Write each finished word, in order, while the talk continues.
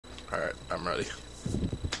Alright, I'm ready.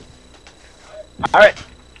 Alright.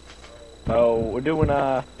 So, we're doing,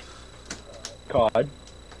 COD.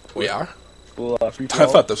 We are? Cool, free I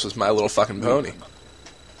thought this was My Little Fucking Pony.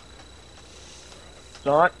 It's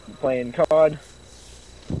not. I'm playing COD.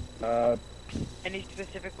 Any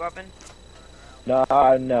specific weapon?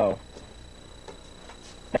 No.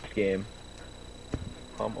 Next game.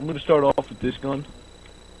 I'm gonna start off with this gun.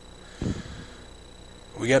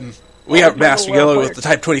 We got Master Yellow with the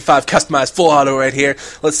Type 25 customized full auto right here.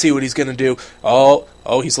 Let's see what he's gonna do. Oh,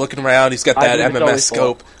 he's looking around. He's got that MMS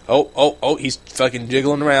scope. Oh, he's fucking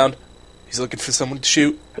jiggling around. He's looking for someone to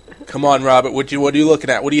shoot. Come on, Robert. What are you looking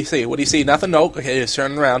at? What do you see? What do you see? Nothing? No. Okay, he's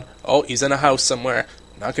turning around. Oh, he's in a house somewhere.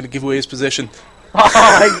 Not gonna give away his position. Oh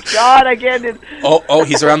my god, I get it. Oh,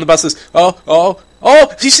 he's around the buses. Oh,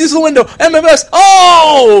 he sees the window. MMS.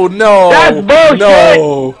 Oh, no. That's bullshit.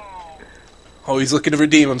 No. Oh, he's looking to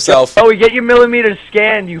redeem himself. Oh, we get your millimeter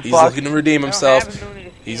scanned, you He's fuck. looking to redeem himself.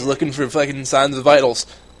 He's looking for fucking signs of vitals.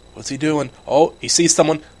 What's he doing? Oh, he sees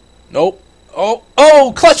someone. Nope.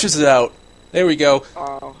 Oh, clutches it out. There we go.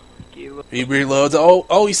 Oh, he reloads.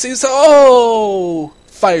 Oh, he sees. Oh,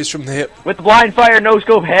 fires from the hip. With the blind fire, no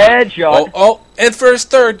scope headshot. Oh, and for his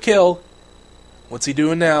third kill. What's he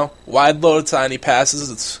doing now? Wide load sign. He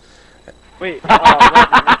passes. It's. Wait.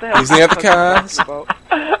 What the hell? He's near the cars. Oh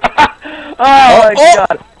my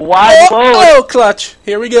god. Wide load. Oh, clutch.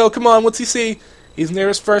 Here we go. Come on. What's he see? He's near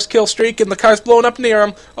his first kill streak, and the car's blowing up near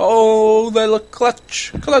him. Oh, they look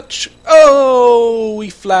clutch. Oh, we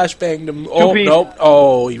flashbanged him. Oh, nope.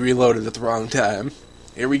 Oh, he reloaded at the wrong time.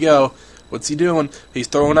 Here we go. What's he doing? He's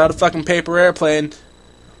throwing out a fucking paper airplane.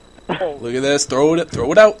 Look at this. Throw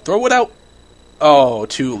it out. Oh,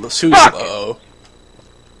 too slow.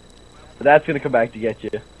 That's gonna come back to get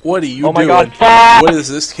you. What are you doing? Oh my god, fuck! What is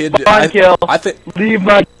this kid doing? I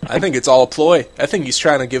think it's all a ploy. I think he's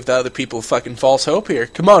trying to give the other people fucking false hope here.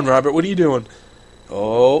 Come on, Robert, what are you doing?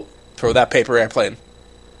 Oh, throw that paper airplane.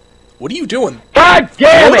 What are you doing? God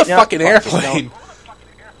damn it! Throw the fucking airplane.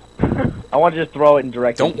 I want to just throw it in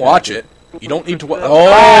direct. Don't watch it. You don't need to watch.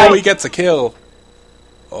 Oh, he gets a kill.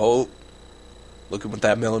 Oh, looking with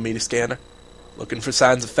that millimeter scanner. Looking for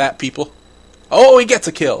signs of fat people. Oh, he gets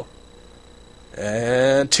a kill.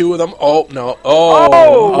 And two of them. Oh, no.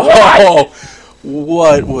 Oh,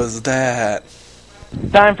 what was that?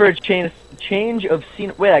 Time for a change of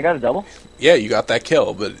scene. Wait, I got a double? Yeah, you got that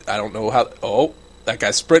kill, but I don't know how. Oh, that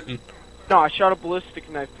guy's sprinting. No, I shot a ballistic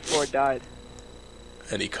knife before I died.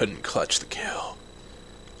 And he couldn't clutch the kill.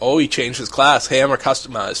 Oh, he changed his class. Hammer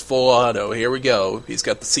customized. Full auto. Here we go. He's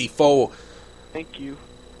got the C4. Thank you.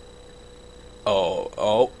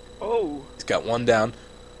 Oh. He's got one down.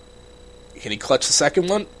 Can he clutch the second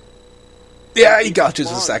one? Yeah, he clutches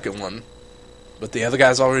the second one. But the other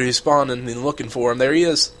guy's already spawning and looking for him. There he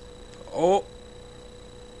is. Oh.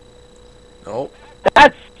 No.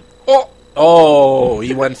 That's... Oh,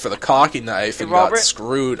 he went for the cocky knife and got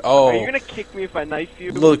screwed. Oh. Are you going to kick me if I knife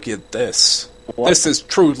you? Look at this. What? This is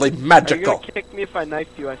truly magical. Are you going to kick me if I knife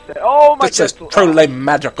you? I said, oh my god. This is truly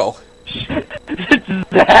magical.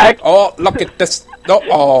 Zach. Oh, look at this.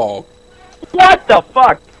 Oh. What the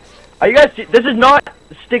fuck? Are you guys? This is not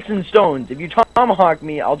sticks and stones. If you tomahawk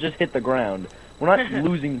me, I'll just hit the ground. We're not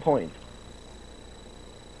losing points.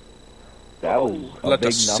 That was Let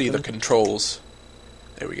us see the controls.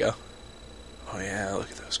 There we go. Oh yeah, look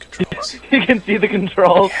at those controls. You can see the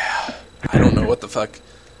controls. Yeah. I don't know what the fuck.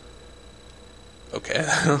 Okay.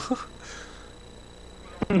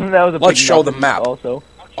 That was a Let's show the map. Also.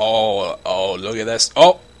 Oh, look at this.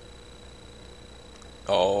 Oh.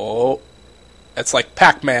 It's like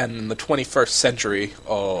Pac-Man in the 21st century.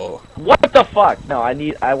 Oh. What the fuck? No,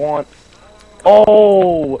 I want...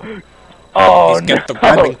 Oh! He's got the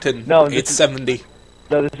Remington 870.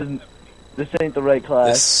 No, this ain't the right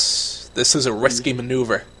class. This is a risky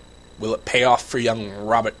maneuver. Will it pay off for young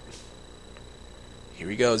Robert? Here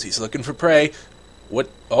he goes. He's looking for prey. What?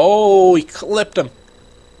 Oh, he clipped him.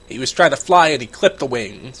 He was trying to fly and he clipped the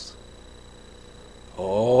wings.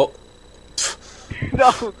 Oh.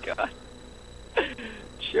 No, God.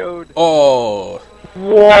 Showed. Oh.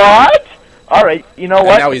 What? Alright, you know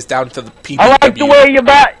what? And now he's down to the PBW. I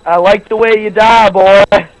like the way you die, boy.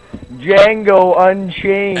 Django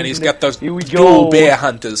Unchained. And he's got those dual bear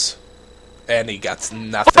hunters. And he got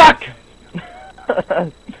nothing. Fuck!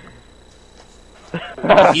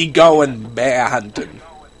 He going bear hunting.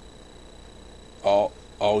 Oh,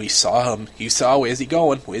 he saw him. Where's he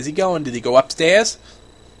going? Did he go upstairs?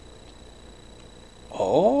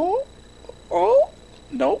 Oh,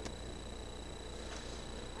 nope.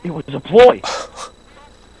 It was a ploy.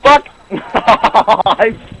 Fuck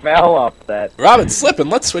I fell off that. Robin's slipping.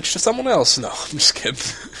 Let's switch to someone else. No, I'm just kidding.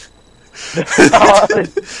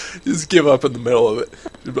 Just give up in the middle of it.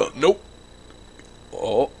 Nope.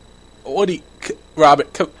 Oh, what do you... Robin,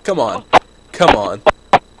 come on. Come on.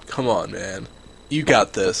 Come on, man. You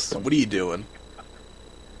got this. What are you doing?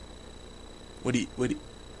 What do you...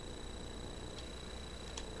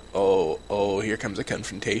 Oh, here comes a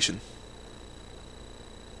confrontation.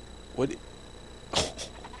 What...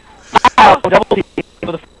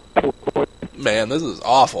 Man, this is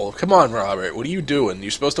awful. Come on, Robert. What are you doing?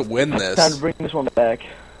 You're supposed to win this. Time to bring this one back.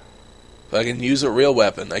 If I can use a real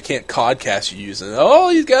weapon. I can't codcast you using it. Oh,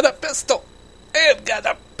 he's got a pistol. He's got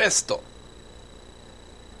a pistol.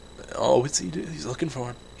 Oh, what's he do? He's looking for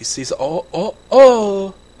him. He sees... Oh.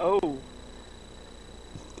 Oh.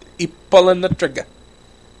 He pulling the trigger.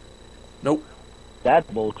 Nope. That's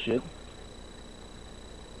bullshit.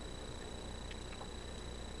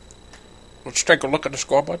 Let's take a look at the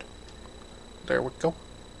scoreboard. There we go.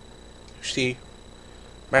 You see,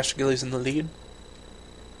 Master Gilly's in the lead.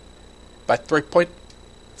 By 4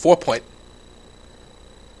 point.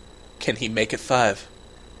 Can he make it 5?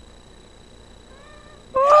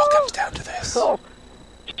 It all comes down to this. Oh.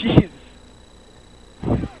 Jeez.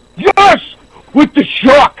 Yes! With the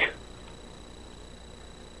shock!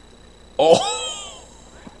 Oh!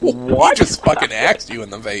 What? He just fucking axed you in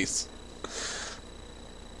the face.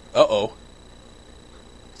 Uh-oh.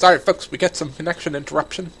 Sorry, folks, we get some connection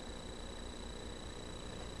interruption.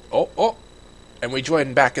 Oh. And we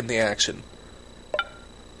join back in the action.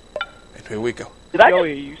 And here we go. Did I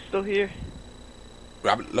Joey, are you still here?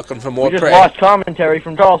 Robert looking for more We just prey. lost commentary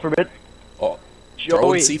from Charles for a bit. Oh,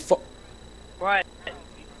 Joey. C4. What?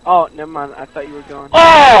 Oh, never mind. I thought you were gone.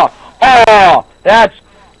 Oh! That's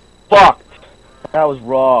fucked. That was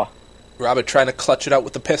raw. Robert trying to clutch it out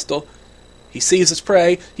with the pistol. He sees his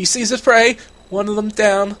prey. One of them's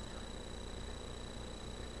down.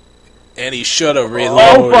 And he should have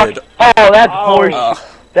reloaded. Oh, fuck. Oh, that's horse.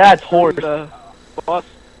 That's horse. Boss.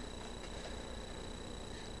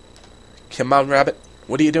 Come on, Rabbit.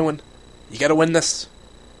 What are you doing? You gotta win this.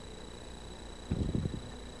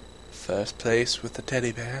 First place with the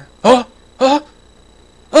teddy bear.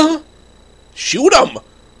 Shoot him!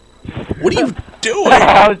 What are you doing?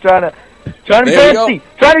 I was trying to be There we fancy.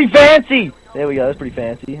 Trying to be fancy. There we go. That's pretty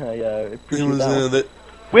fancy. I appreciate that one.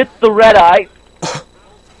 With the red eye.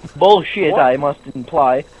 Bullshit, What? I must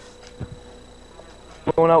imply.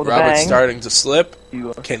 Going out with a Robert's bang. starting to slip.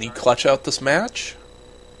 You, Can he clutch out this match?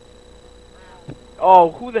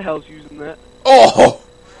 Oh, who the hell's using that? Oh!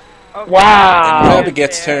 Okay. Wow. And Rabbit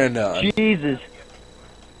gets turned on. Jesus.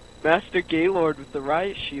 Master Gaylord with the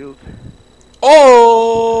riot shield.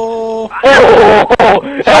 Oh! Oh!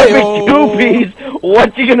 Epic Hi-yo. two-piece!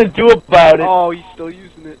 What you gonna do about it? Oh, he's still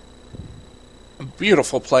using it.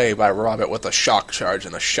 Beautiful play by Robert with a shock charge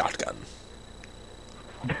and a shotgun.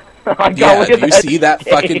 Oh my God, Yeah, look do at you that see that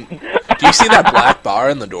stain. fucking... Do you see that black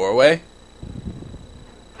bar in the doorway?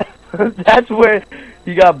 That's where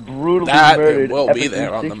he got brutally That murdered. it will be Epic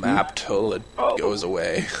there on the 360. map till it Oh. goes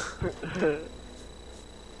away.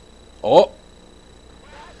 Oh!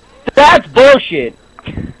 That's bullshit!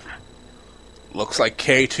 Looks like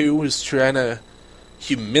K2 is trying to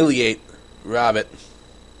humiliate Rabbit.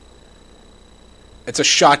 It's a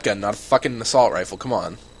shotgun, not a fucking assault rifle. Come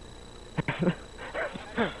on.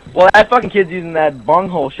 Well, that fucking kid's using that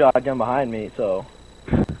bunghole shotgun behind me, so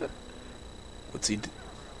What's he do?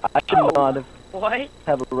 I should not What?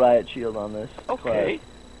 have a riot shield on this. Okay.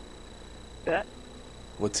 That.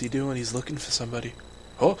 What's he doing? He's looking for somebody.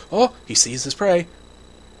 Oh! He sees his prey.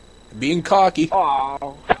 Being cocky.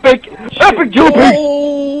 Oh. Epic two-piece!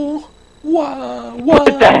 Oh! Wow! With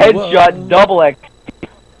the headshot, double X.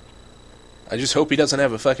 I just hope he doesn't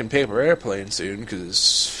have a fucking paper airplane soon,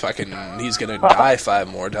 because fucking he's gonna die 5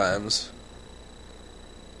 more times.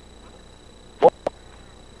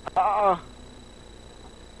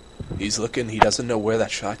 He's looking, he doesn't know where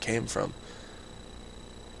that shot came from.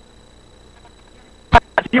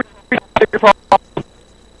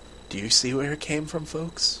 Do you see where it came from,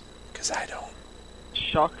 folks? Because I don't.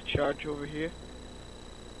 Shock charge over here.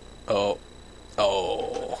 Oh.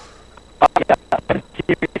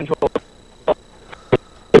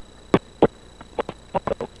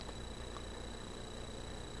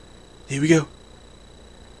 Here we go.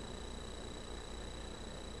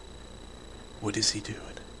 What is he doing?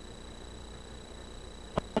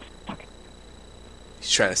 He's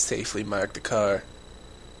trying to safely mark the car.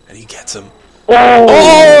 And he gets him. Oh!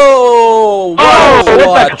 Oh! Oh,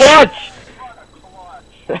 What with the clutch!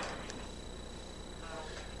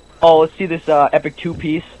 Oh, let's see this epic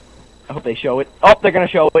two-piece. I hope they show it. Oh, they're gonna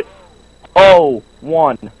show it. Oh,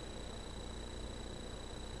 1.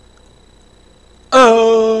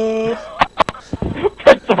 Oh!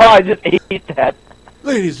 First of all, I just ate that.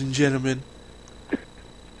 Ladies and gentlemen,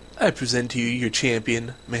 I present to you your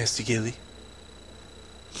champion, Master Gilly.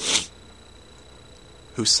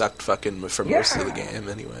 Who sucked fucking for most of the game,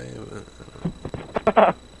 anyway.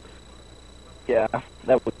 Yeah,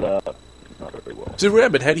 that was, not very well. So,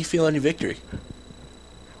 Rabbit, how do you feel on your victory?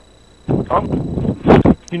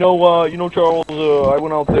 You know, Charles, I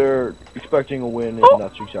went out there expecting a win, and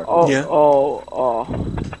that's exactly Yeah.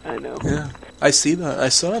 I know. Yeah. I see that. I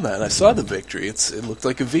saw that. I saw the victory. It looked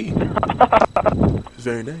like a V. It was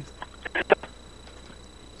very nice.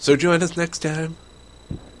 So join us next time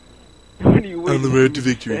What do you on the road to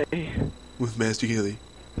victory say? with Master Gilly.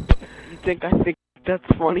 You think I think that's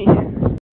funny?